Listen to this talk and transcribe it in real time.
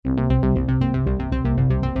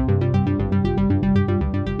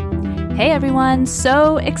Hey everyone,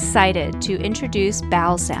 so excited to introduce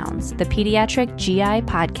Bowel Sounds, the Pediatric GI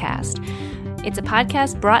podcast. It's a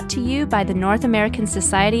podcast brought to you by the North American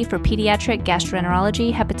Society for Pediatric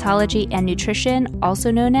Gastroenterology, Hepatology, and Nutrition,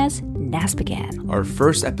 also known as NASPGHAN. Our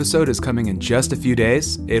first episode is coming in just a few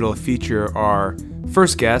days. It'll feature our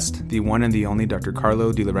first guest, the one and the only Dr.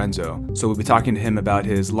 Carlo DiLorenzo. So we'll be talking to him about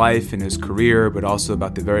his life and his career, but also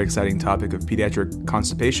about the very exciting topic of pediatric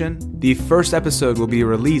constipation. The first episode will be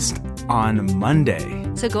released on Monday.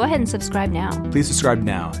 So go ahead and subscribe now. Please subscribe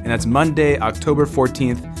now. And that's Monday, October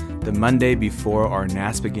 14th, the Monday before our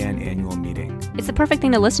NASPGHAN annual meeting. It's the perfect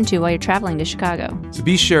thing to listen to while you're traveling to Chicago. So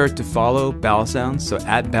be sure to follow Bowel Sounds, so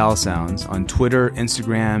at Bowel Sounds, on Twitter,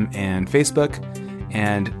 Instagram, and Facebook.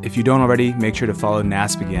 And if you don't already, make sure to follow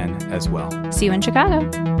NASPGHAN as well. See you in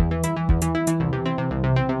Chicago.